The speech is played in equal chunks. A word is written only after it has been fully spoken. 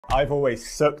I've always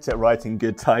sucked at writing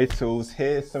good titles.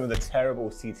 Here's some of the terrible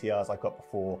CTRs I got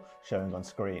before showing on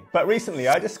screen. But recently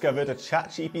I discovered a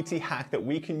ChatGPT hack that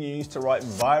we can use to write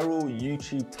viral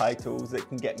YouTube titles that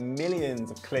can get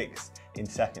millions of clicks in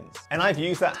seconds. And I've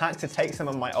used that hack to take some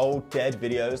of my old dead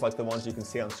videos, like the ones you can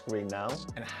see on screen now,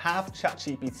 and have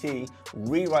ChatGPT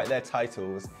rewrite their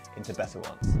titles into better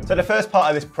ones. So the first part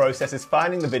of this process is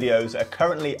finding the videos that are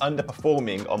currently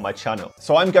underperforming on my channel.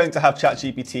 So I'm going to have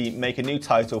ChatGPT make a new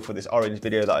title for this orange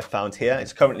video that I found here.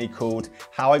 It's currently called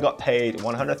How I Got Paid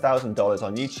 $100,000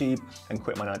 on YouTube and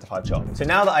Quit My 9-to-5 Job. So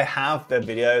now that I have the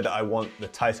video that I want the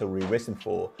title rewritten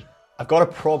for, I've got a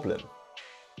problem.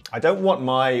 I don't want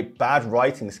my bad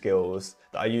writing skills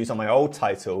that I use on my old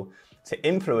title to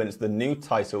influence the new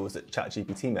titles that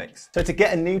ChatGPT makes. So to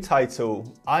get a new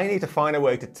title, I need to find a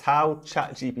way to tell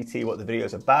ChatGPT what the video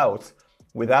is about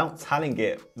without telling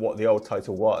it what the old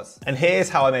title was. And here's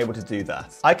how I'm able to do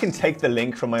that. I can take the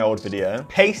link from my old video,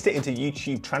 paste it into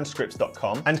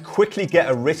YouTubetranscripts.com, and quickly get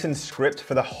a written script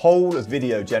for the whole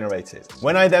video generated.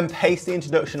 When I then paste the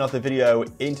introduction of the video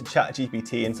into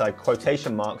ChatGPT inside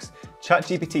quotation marks,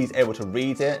 ChatGPT is able to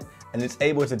read it, and it's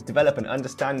able to develop an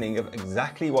understanding of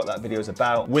exactly what that video is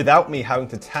about without me having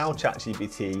to tell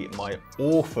ChatGPT my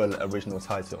awful original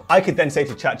title. I could then say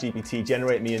to ChatGPT,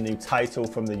 generate me a new title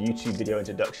from the YouTube video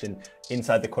introduction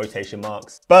inside the quotation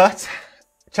marks. But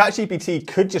ChatGPT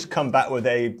could just come back with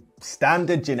a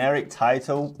standard generic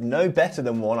title, no better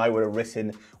than one I would have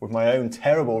written with my own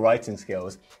terrible writing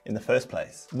skills in the first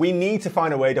place. We need to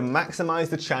find a way to maximize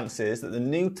the chances that the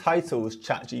new titles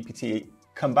ChatGPT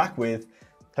come back with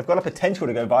have got a potential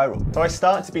to go viral. So I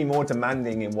start to be more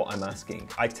demanding in what I'm asking.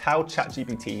 I tell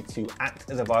ChatGPT to act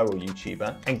as a viral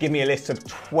YouTuber and give me a list of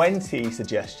 20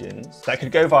 suggestions that could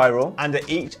go viral and are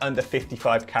each under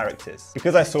 55 characters.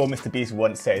 Because I saw Mr. Beast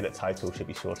once say that titles should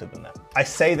be shorter than that. I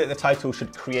say that the title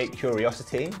should create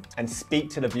curiosity and speak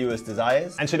to the viewer's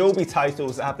desires, and should all be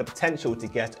titles that have the potential to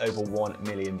get over 1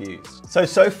 million views.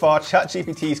 So far,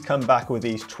 ChatGPT's come back with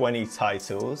these 20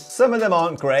 titles. Some of them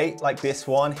aren't great, like this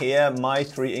one here, My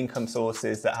 3 income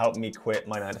sources that help me quit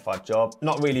my 9-to-5 job.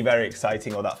 Not really very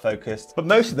exciting or that focused, but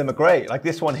most of them are great. Like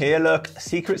this one here, look,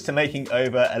 secrets to making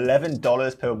over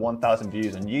 $11 per 1,000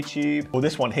 views on YouTube. Or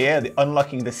this one here,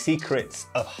 unlocking the secrets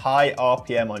of high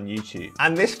RPM on YouTube.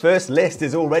 And this first list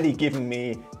is already giving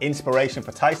me inspiration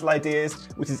for title ideas,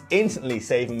 which is instantly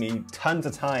saving me tons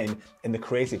of time in the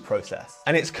creative process.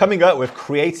 And it's coming up with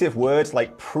creative words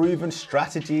like proven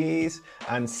strategies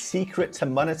and secret to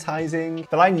monetizing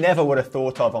that I never would have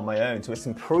thought of on my own, so it's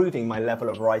improving my level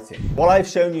of writing. What I've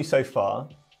shown you so far,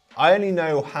 I only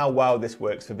know how well this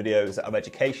works for videos that are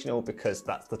educational because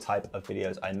that's the type of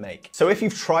videos I make. So if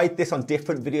you've tried this on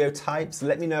different video types,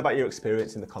 let me know about your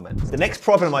experience in the comments. The next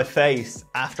problem I faced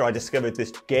after I discovered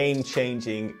this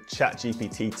game-changing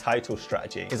ChatGPT title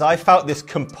strategy is I felt this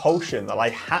compulsion that I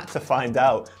had to find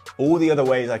out all the other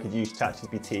ways I could use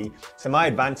ChatGPT to my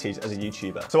advantage as a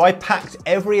YouTuber. So I packed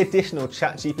every additional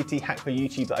ChatGPT hack for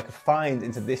YouTube that I could find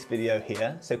into this video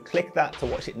here. So click that to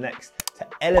watch it next to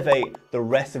elevate the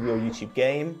rest of your YouTube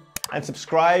game, and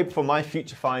subscribe for my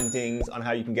future findings on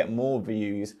how you can get more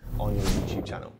views on your YouTube channel.